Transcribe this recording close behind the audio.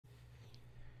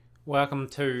Welcome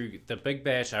to the Big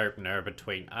Bash opener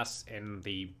between us and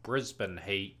the Brisbane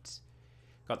Heat.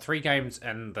 Got three games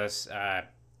in this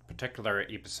particular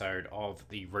episode of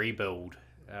the rebuild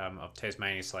of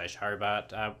Tasmania slash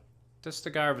Hobart. Just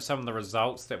to go over some of the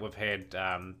results that we've had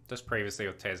just previously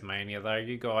with Tasmania, though,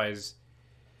 you guys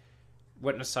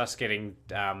witnessed us getting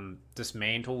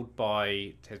dismantled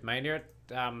by Tasmania.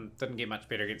 Didn't get much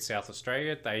better against South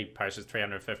Australia. They posted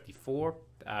 354.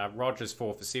 Rogers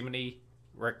 4 for 70.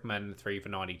 Rickman 3 for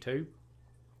 92.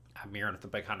 Mirren with the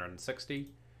big 160.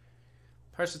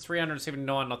 Posted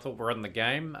 379. I thought we were in the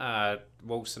game.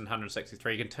 Wilson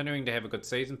 163. Continuing to have a good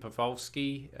season.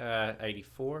 Pavlovsky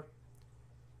 84.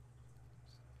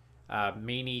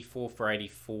 Meany 4 for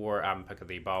 84. Pick of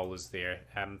the bowlers there.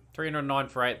 309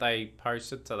 for 8 they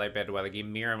posted, so they batted well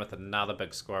again. Mirren with another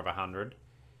big score of 100.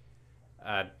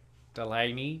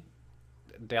 Delaney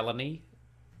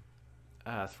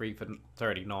 3 for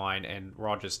 39, and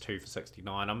Rogers 2 for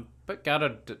 69. I'm a bit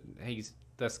gutted.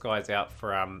 This guy's out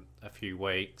for a few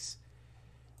weeks,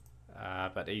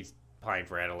 but he's playing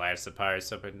for Adelaide, I suppose,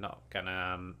 so we're not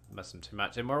gonna miss him too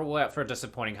much. And we're all out for a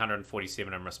disappointing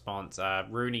 147 in response.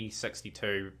 Rooney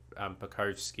 62,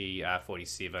 Bukowski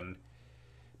 47,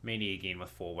 Meany again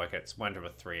with 4 wickets, Winter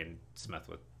with 3, and Smith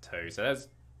with 2. So that's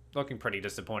looking pretty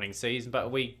disappointing season, but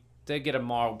we did get a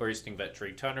moral boosting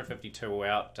victory. 252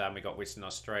 out. We got Western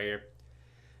Australia.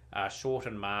 Short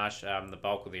and Marsh, the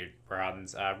bulk of their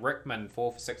runs. Rickman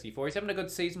 4 for 64. He's having a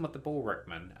good season with the ball,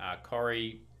 Rickman.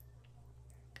 Corey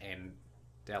and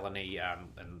Delaney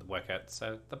in the wicket.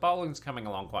 So the bowling's coming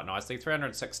along quite nicely.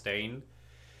 316.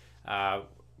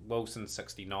 Wilson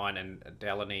 69 and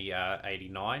Delaney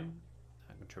 89.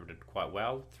 Contributed quite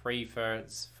well. 3 for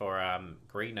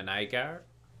Green and Agar.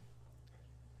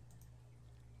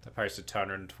 They posted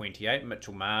 228.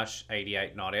 Mitchell Marsh,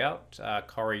 88 not out.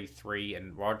 Corey, 3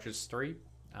 and Rogers, 3.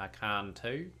 Khan,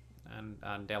 2.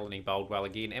 And Delaney bowled well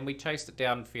again. And we chased it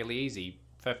down fairly easy.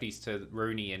 50s to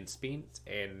Rooney and Spence.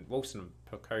 And Wilson and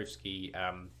Pukowski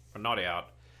were not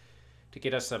out to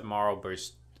get us a moral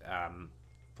boost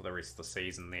for the rest of the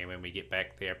season there when we get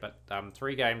back there. But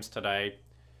 3 games today.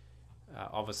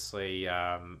 Obviously,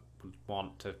 we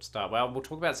want to start well. We'll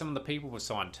talk about some of the people we've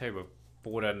signed too. We've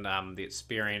brought in the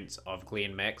experience of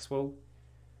Glenn Maxwell.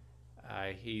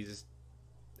 He's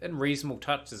in reasonable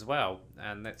touch as well,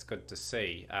 and that's good to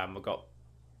see. We've got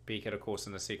Beckett, of course,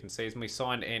 in the second season. We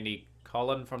signed Andy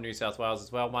Collin from New South Wales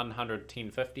as well. 110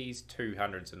 50s,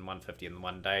 200s and 150 in the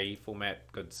one day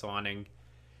format. Good signing.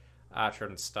 Archer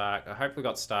and Stark. I hope we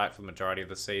got Stark for the majority of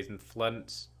the season.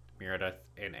 Flint, Meredith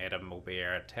and Adam will be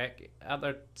our attack.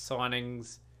 Other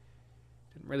signings,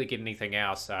 didn't really get anything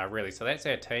else, really. So that's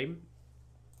our team.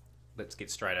 Let's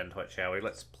get straight into it, shall we?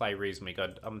 Let's play reasonably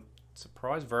good. I'm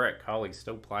surprised Virat Kohli's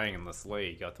still playing in this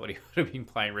league. I thought he would have been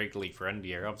playing regularly for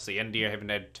India. Obviously, India haven't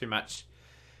had too much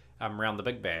around the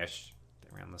Big Bash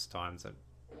around this time. So,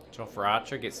 Jofra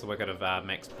Archer gets the wicket of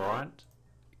Max Bryant.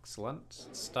 Excellent.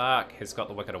 Stark has got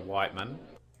the wicket of Whiteman.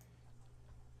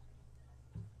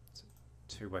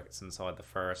 2 wickets inside the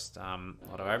first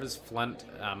lot of overs. Flint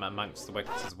amongst the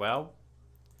wickets as well.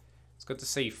 It's good to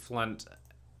see Flint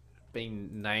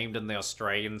been named in the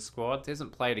Australian squad. He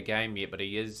hasn't played a game yet, but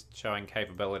he is showing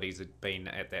capabilities of being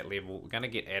at that level. We're going to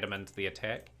get Adam into the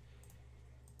attack.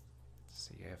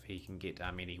 See if he can get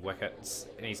any wickets.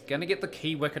 And he's going to get the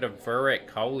key wicket of Virat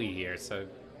Kohli here, so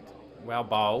well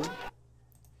bowled.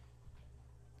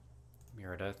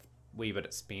 Meredith, wee bit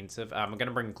expensive. We're going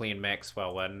to bring Glenn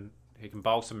Maxwell in, who can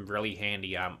bowl some really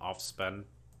handy off spin.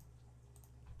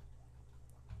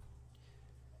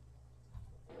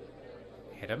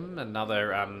 Hit him.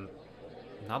 Another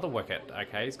wicket.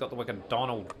 Okay, he's got the wicket.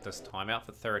 Donald this time out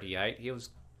for 38. He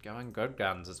was going good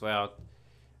guns as well.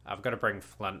 I've got to bring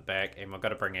Flint back, and we've got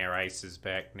to bring our aces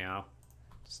back now,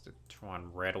 just to try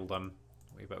and rattle them.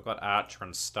 We've got Archer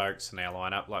and Stokes in our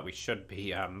lineup, like we should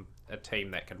be a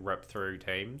team that can rip through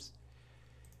teams.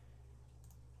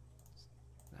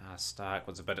 Stark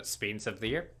was a bit expensive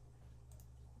there.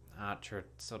 Archer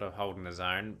sort of holding his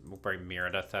own. We'll bring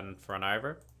Meredith in for an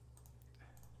over.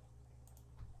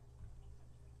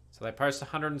 So they post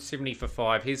 170 for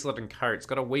 5. Heslett and Coates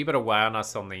got a wee bit of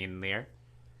wildness on the end there.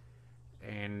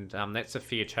 And that's a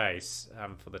fair chase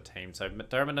for the team. So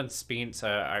McDermott and Spence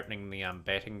are opening the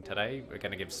batting today. We're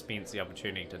going to give Spence the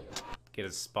opportunity to get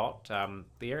his spot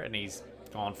there. And he's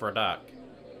gone for a duck.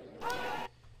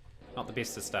 Not the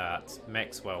best of starts.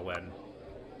 Maxwell win.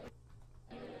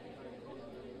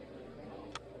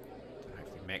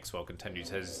 Hopefully Maxwell continues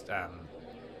his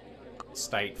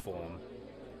state form.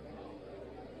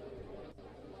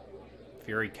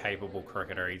 Very capable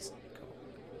cricketer. He's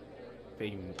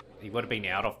he would have been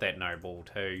out off that no ball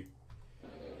too.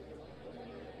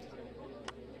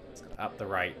 Let's up the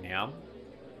rate now.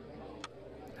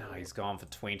 Oh, he's gone for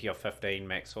 20 or 15,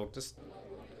 Maxwell. Just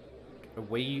a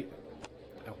wee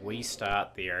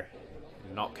start there.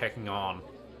 Not kicking on.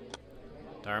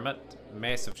 Dermot,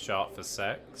 massive shot for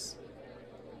 6.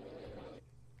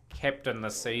 Captain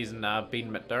this season,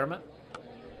 Ben McDermott.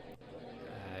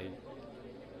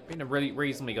 Been a really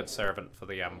reasonably good servant for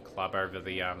the club over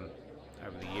the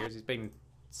years. He's been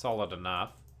solid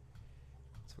enough.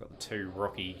 So we've got the 2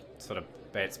 rookie sort of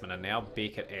batsmen in now,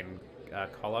 Beckett and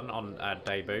Colin on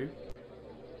debut.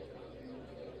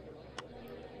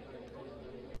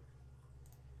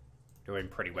 Doing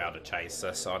pretty well to chase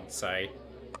this, I'd say.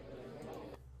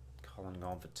 Colin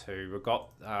gone for 2. We've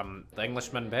got the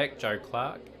Englishman back, Joe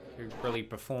Clark, who really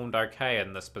performed okay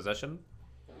in this position.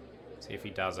 See if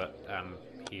he does it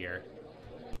here.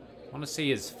 I want to see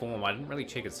his form. I didn't really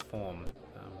check his form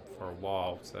for a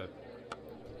while, so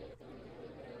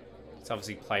he's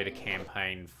obviously played a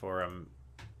campaign for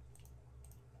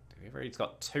he's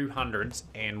got 200s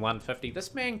and 150.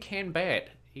 This man can bat.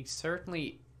 He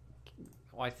certainly,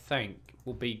 I think,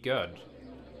 will be good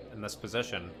in this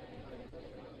position.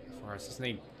 For us, just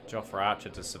need Jofra Archer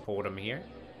to support him here.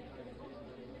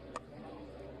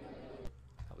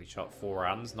 He shot 4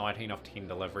 runs, 19 off 10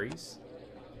 deliveries.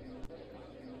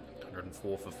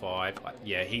 104 for 5.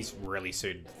 Yeah, he's really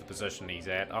suited to the position he's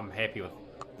at. I'm happy with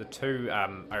the 2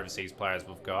 overseas players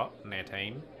we've got in our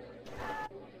team.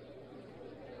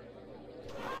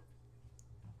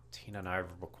 10 and over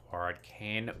required.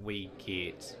 Can we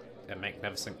get a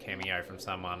magnificent cameo from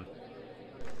someone?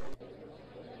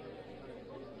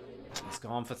 He's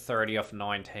gone for 30 off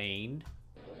 19.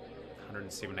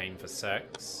 117 for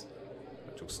 6.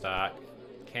 Mitchell Stark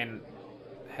can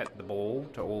hit the ball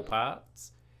to all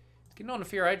parts. He's getting on a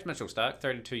fair age, Mitchell Stark,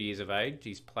 32 years of age.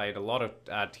 He's played a lot of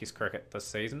Test cricket this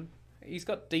season. He's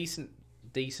got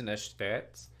decent-ish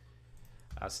stats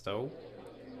still.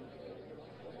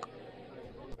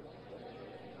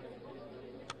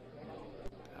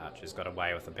 Archer's got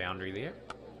away with a boundary there.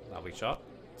 Lovely shot.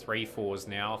 3 4s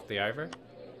now off the over.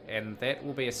 And that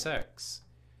will be a 6.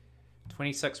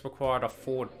 26 required off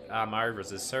 4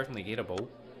 overs is certainly gettable.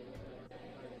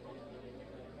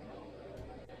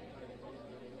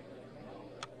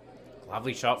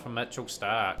 Lovely shot from Mitchell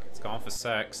Stark. It's gone for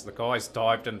 6. The guy's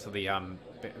dived into the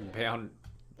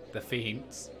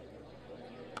fence.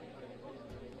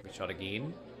 We shot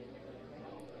again.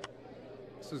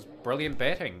 This is brilliant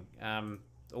batting.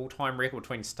 All-time record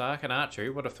between Stark and Archer.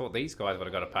 Who would have thought these guys would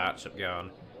have got a partnership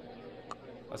going?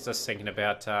 I was just thinking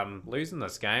about losing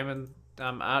this game, and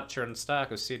Archer and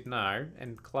Stark have said no,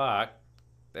 and Clark,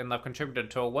 and they've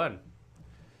contributed to a win.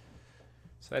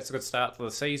 So that's a good start to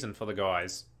the season for the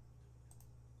guys.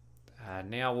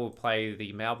 Now we'll play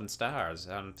the Melbourne Stars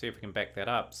and see if we can back that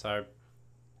up. So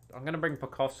I'm going to bring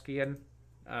Pukovsky in.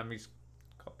 He's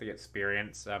got the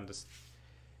experience. I'm just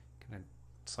going to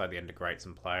slowly integrate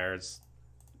some players.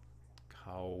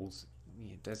 Coles,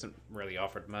 he doesn't really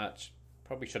offer much.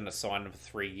 Probably shouldn't have signed him for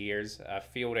 3 years.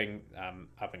 Fielding,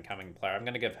 up-and-coming player. I'm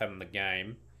going to give him the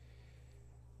game.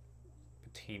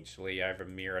 Potentially over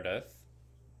Meredith,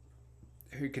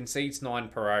 who concedes 9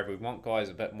 per over. We want guys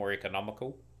a bit more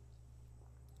economical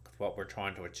with what we're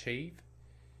trying to achieve.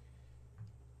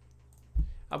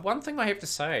 One thing I have to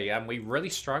say, we really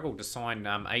struggled to sign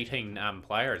 18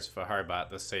 players for Hobart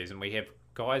this season. We have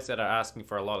guys that are asking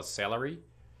for a lot of salary.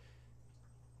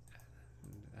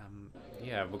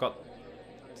 Yeah, we've got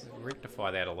to rectify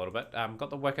that a little bit. Got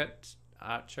the wicket,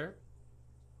 Archer.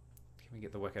 Can we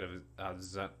get the wicket of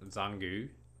Zangu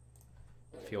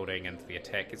fielding into the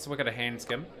attack? Gets the wicket of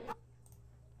Hanscom.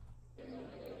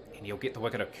 And you'll get the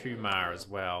wicket of Kumar as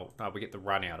well. No, we get the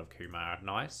run out of Kumar.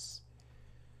 Nice.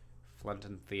 Flint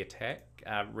into the attack.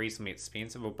 Reasonably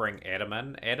expensive. We'll bring Adam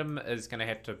in. Adam is going to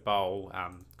have to bowl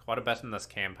quite a bit in this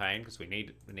campaign because we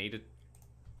need to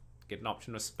get an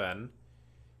option of spin.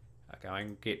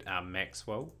 Going to get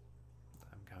Maxwell.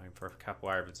 I'm going for a couple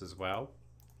overs as well.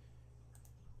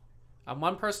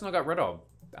 One person I got rid of,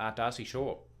 Darcy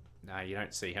Short. No, you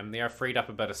don't see him there. I freed up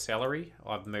a bit of salary.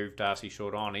 I've moved Darcy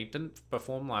Short on. He didn't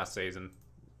perform last season.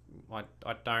 I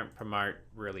don't promote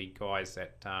really guys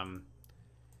that do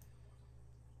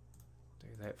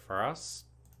that for us.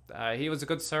 He was a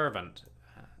good servant.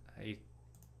 He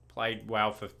played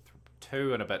well for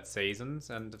 2 and a bit seasons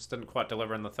and just didn't quite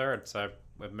deliver in the 3rd, so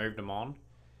we've moved him on.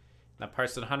 Now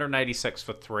posted 186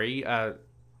 for 3.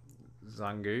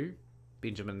 Zangu,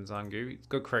 Benjamin Zangu,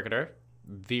 good cricketer,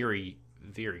 very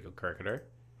good cricketer.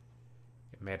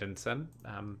 Maddinson,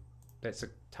 that's a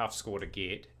tough score to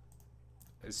get.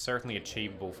 is certainly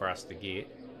achievable for us to get.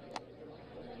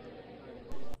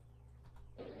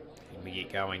 Can we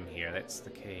get going here? That's the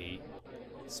key.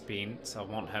 Spence, I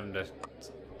want him to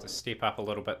step up a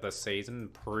little bit this season,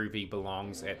 prove he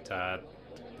belongs at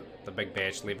the Big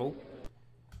Bash level.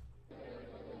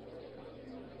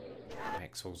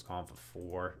 Maxwell's gone for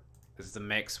 4. Is the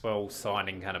Maxwell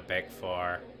signing kind of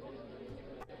backfire?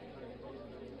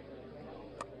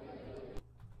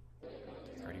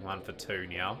 31 for 2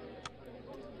 now.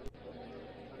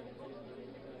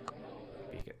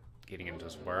 Beckett getting into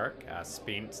his work.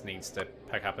 Spence needs to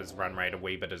pick up his run rate a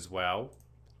wee bit as well.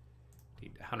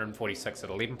 146 at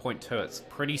 11.2. It's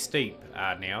pretty steep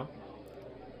now.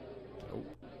 Oh,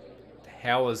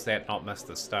 how is that not missed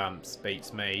the stumps?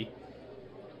 Beats me.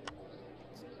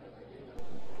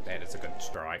 That is a good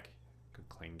strike. Good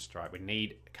clean strike. We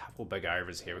need a couple big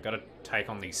overs here. We've got to take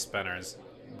on these spinners.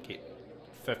 Get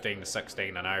 15 to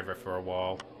 16 and over for a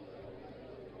while.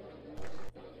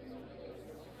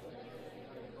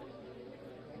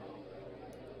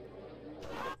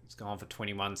 It's gone for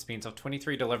 21. Spends off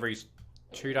 23 deliveries.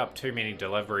 Chewed up too many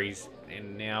deliveries.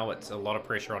 And now it's a lot of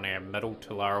pressure on our middle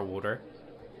to lower water.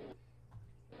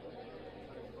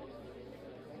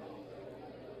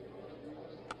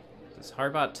 This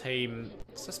Hobart team,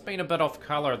 it's just been a bit off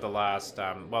colour the last,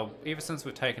 well, ever since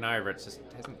we've taken over, it just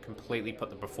hasn't completely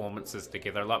put the performances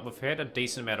together. Like, we've had a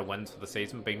decent amount of wins for the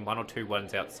season, been 1 or 2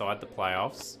 wins outside the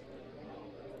playoffs.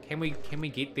 Can we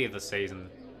get there this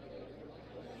season?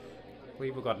 I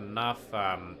believe we've got enough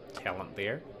talent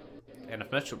there. And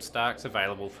if Mitchell Stark's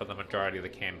available for the majority of the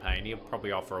campaign, he'll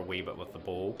probably offer a wee bit with the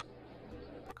ball.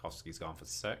 Koski's gone for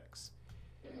 6.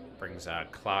 Brings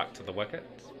Clark to the wicket.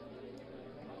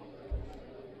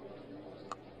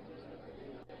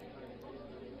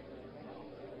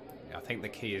 I think the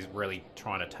key is really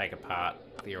trying to take apart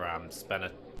their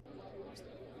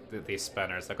their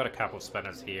spinners. They've got a couple of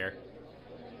spinners here.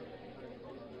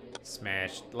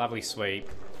 Smash, lovely sweep,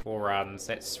 4 runs.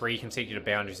 That's 3 consecutive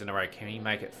boundaries in a row. Can he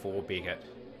make it 4, Beckett?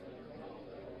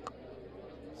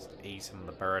 Just ease him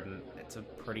the burden. It's a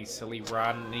pretty silly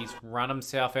run. And he's run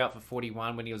himself out for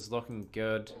 41 when he was looking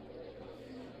good.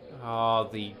 Oh,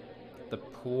 the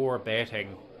poor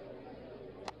batting.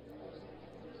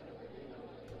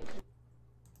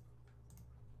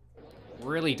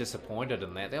 Really disappointed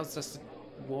in that. That was just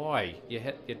why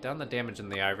you've done the damage in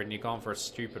the over and you're gone for a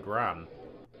stupid run.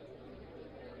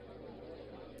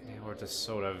 Now we're just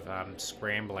sort of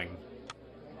scrambling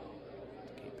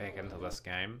to get back into this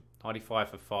game. 95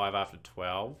 for 5 after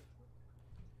 12.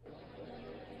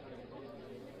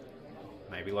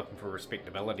 Maybe looking for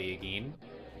respectability again.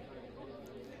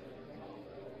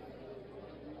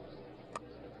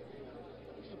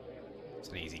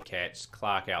 An easy catch.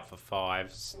 Clark out for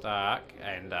 5. Stark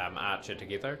and Archer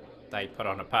together. They put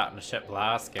on a partnership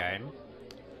last game.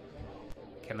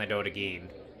 Can they do it again?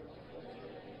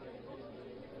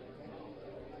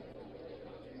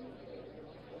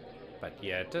 But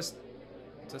yeah, just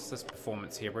this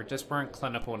performance here. We just weren't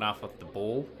clinical enough with the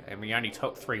ball, and we only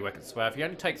took 3 wickets. Well, if you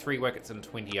only take 3 wickets in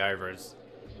 20 overs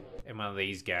in one of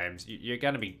these games, you're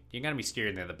going to be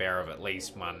steering near the barrel of at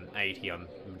least 180 on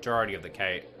the majority of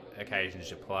the occasions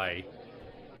you play.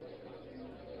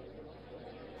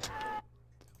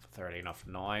 13 off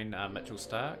 9, Mitchell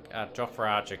Stark. Jofra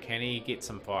Archer, can he get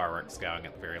some fireworks going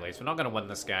at the very least? We're not going to win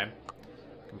this game.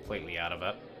 Completely out of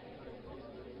it.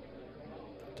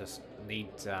 Just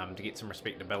need to get some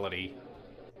respectability.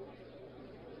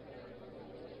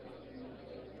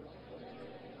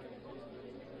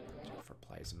 Jofra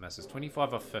plays and misses.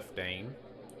 25 off 15.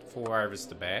 4 overs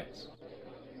to bat.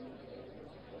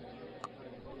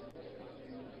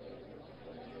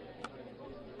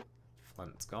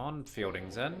 Flint's gone.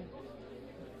 Fielding's in.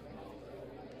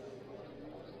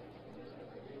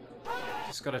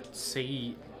 Just got to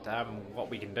see what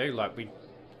we can do. Like,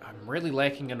 I'm really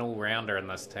lacking an all-rounder in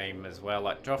this team as well.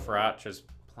 Like, Jofra Archer's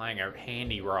playing a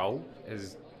handy role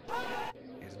as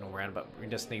an all-rounder, but we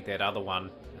just need that other one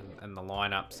in the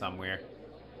lineup somewhere.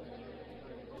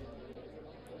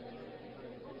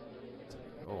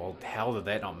 Oh, how did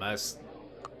that not miss?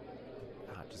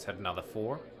 Just had another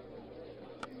 4.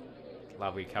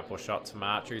 Lovely couple of shots from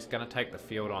Archer. He's going to take the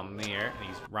field on there, and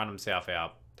he's run himself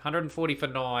out. 140 for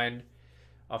 9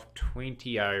 off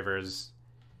 20 overs.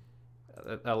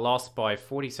 A loss by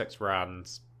 46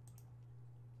 runs.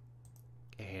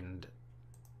 And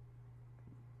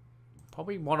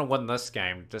probably want to win this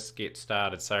game, just get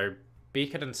started. So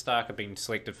Beckett and Stark have been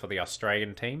selected for the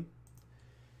Australian team.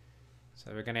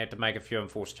 So we're going to have to make a few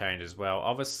enforced changes as well.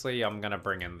 Obviously, I'm going to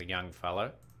bring in the young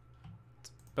fella. It's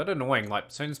a bit annoying. Like,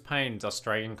 as soon as Payne's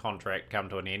Australian contract come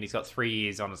to an end, he's got 3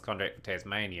 years on his contract for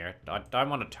Tasmania. I don't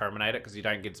want to terminate it because you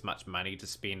don't get as much money to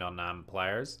spend on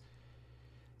players.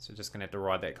 So just going to have to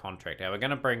ride that contract out. We're going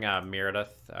to bring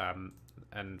Meredith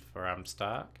in for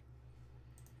Stark.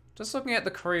 Just looking at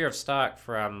the career of Stark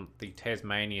for the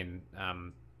Tasmanian,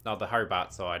 the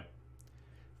Hobart side.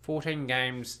 14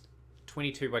 games,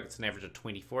 22 wickets, an average of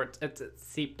 24. It's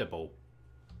acceptable.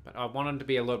 But I want him to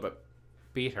be a little bit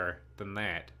better than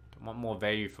that. I want more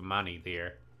value for money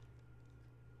there.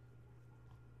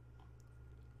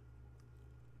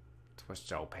 Wish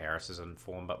Joel Paris is in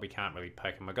form, but we can't really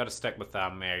pick him. We've got to stick with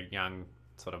our young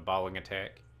sort of bowling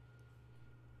attack.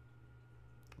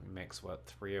 We max what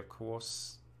 3, of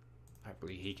course.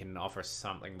 Hopefully he can offer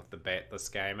something with the bat this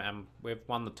game. We've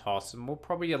won the toss, and we'll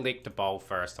probably elect to bowl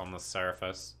first on the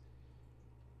surface.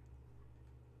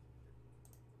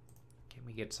 Can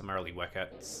we get some early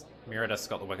wickets? Meredith's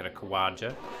got the wicket of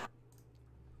Kawaja.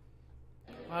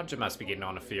 Kawaja must be getting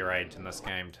on a fair age in this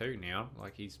game too now.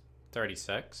 Like, he's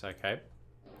 36, okay.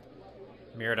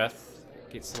 Meredith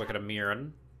gets the wicket of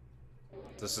Mirren.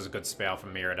 This is a good spell for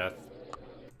Meredith.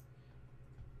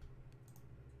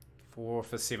 4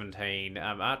 for 17.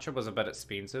 Archer was a bit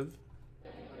expensive,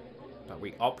 but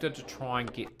we opted to try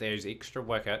and get those extra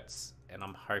wickets, and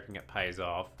I'm hoping it pays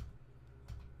off.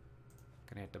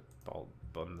 Gonna have to bolt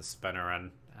the spinner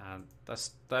in.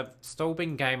 They've still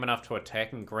been game enough to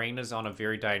attack, and Green is on a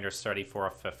very dangerous 34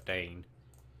 of 15.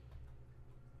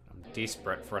 I'm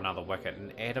desperate for another wicket,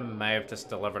 and Adam may have just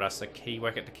delivered us a key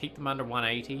wicket to keep them under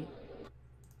 180.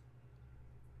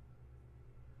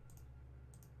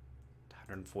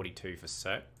 142 for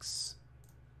 6.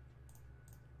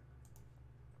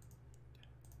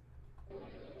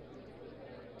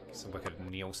 It's a wicket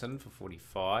of Nielsen for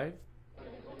 45.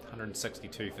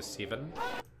 162 for 7.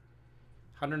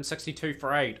 162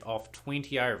 for 8 off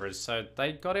 20 overs. So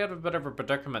they got out of a bit of a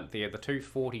predicament there. The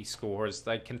 240 scorers,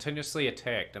 they continuously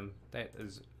attacked, and that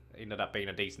ended up being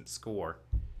a decent score.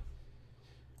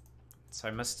 So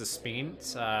Mr.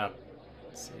 Spence, let's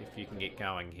see if you can get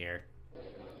going here.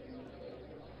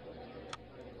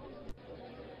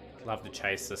 Love to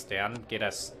chase this down, get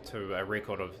us to a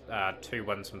record of 2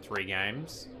 wins from 3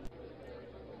 games.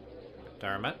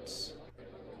 Dermot,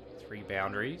 3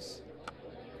 boundaries.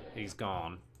 He's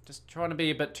gone. Just trying to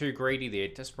be a bit too greedy there.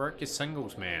 Just work your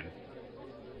singles, man.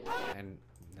 And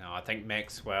no, I think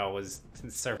Maxwell was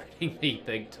considering me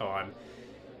big time.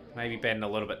 Maybe batting a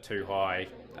little bit too high.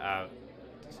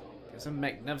 It's a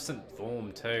magnificent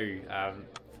form too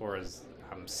for his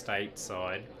state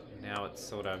side. Now it's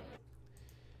sort of...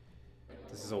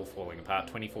 This is all falling apart.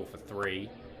 24 for 3.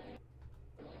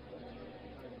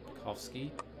 Kovsky.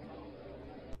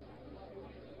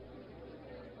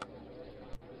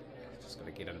 Just got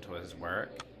to get into his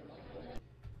work.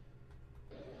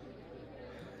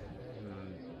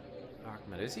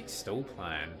 Ahmed, is he still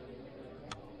playing?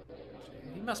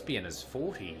 He must be in his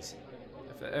 40s.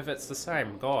 If it's the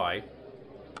same guy.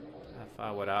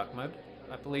 Farwood Ahmed.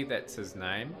 I believe that's his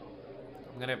name.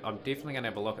 I'm definitely gonna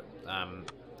have a look at him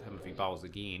if he bowls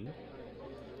again.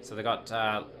 So they got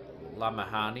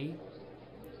Lamahani,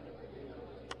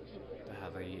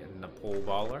 the Nepal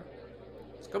bowler.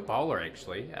 He's a good bowler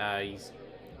actually. He's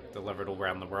delivered all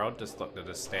around the world. Just looked at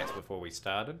his stats before we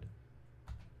started.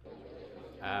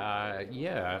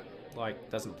 Yeah, like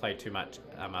doesn't play too much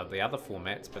of the other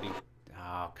formats, but he.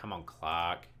 Oh, come on,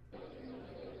 Clark.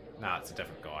 Nah, it's a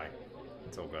different guy.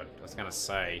 It's all good. I was gonna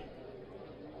say.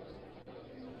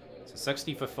 So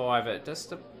 60 for 5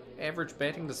 just an average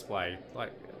batting display.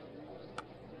 Like,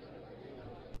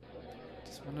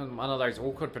 just one of those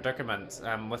awkward predicaments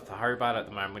with the Hobart at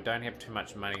the moment. We don't have too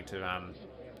much money to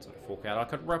sort of fork out. I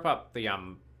could rip up the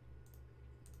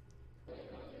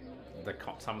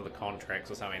some of the contracts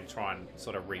or something and try and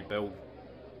sort of rebuild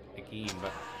again,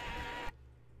 but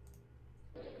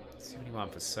 71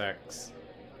 for 6.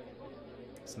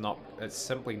 It's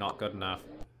simply not good enough.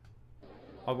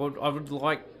 I would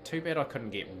like. Too bad I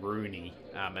couldn't get Rooney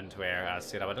into our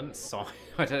setup. I didn't sign.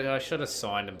 I should have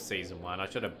signed him season 1. I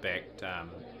should have backed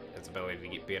his ability to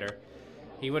get better.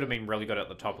 He would have been really good at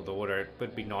the top of the order. It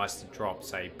would be nice to drop,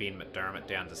 say, Ben McDermott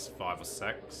down to 5 or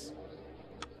 6.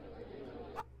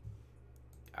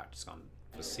 Just gone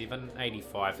for 7.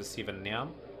 85 for 7 now.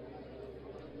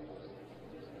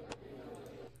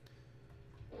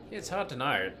 Yeah, it's hard to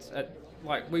know.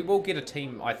 Like, we will get a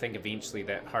team, I think, eventually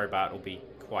that Hobart will be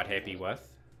quite happy with.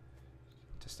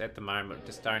 Just at the moment,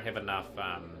 just don't have enough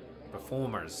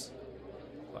performers,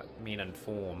 like men in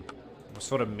form. We're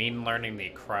sort of men learning their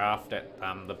craft at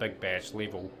the Big Bash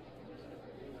level.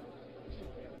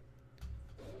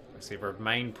 So they've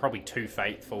remained probably too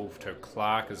faithful to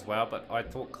Clark as well, but I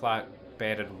thought Clark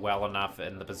batted well enough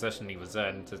in the position he was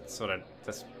in to sort of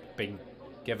just be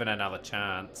given another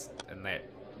chance in that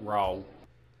role.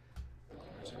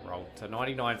 So rolled to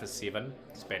 99 for 7.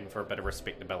 He's batting for a bit of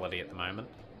respectability at the moment.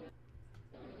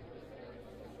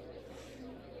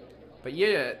 But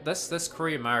yeah, this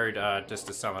career mode, just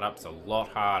to sum it up, is a lot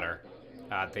harder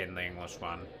than the English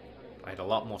one. I had a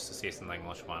lot more success in the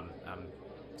English one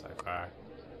so far.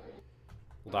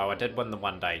 Although I did win the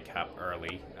One Day Cup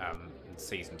early in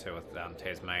Season 2 with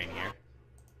Tasmania.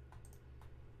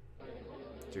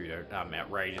 Due to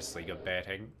outrageously good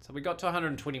batting. So we got to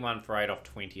 121 for 8 off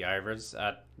 20 overs.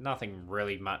 Nothing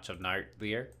really much of note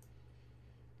there.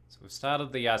 So we've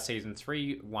started the Season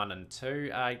 3, 1 and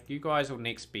 2. You guys will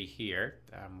next be here.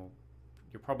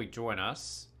 You'll probably join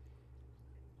us.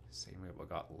 See what we've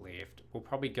got left. We'll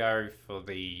probably go for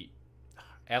the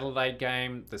Adelaide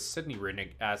game, the Sydney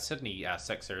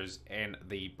Sixers, and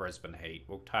the Brisbane Heat.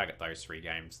 We'll target those 3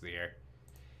 games there.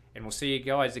 And we'll see you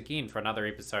guys again for another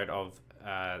episode of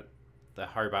the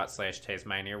Hobart /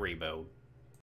 Tasmania rebuild.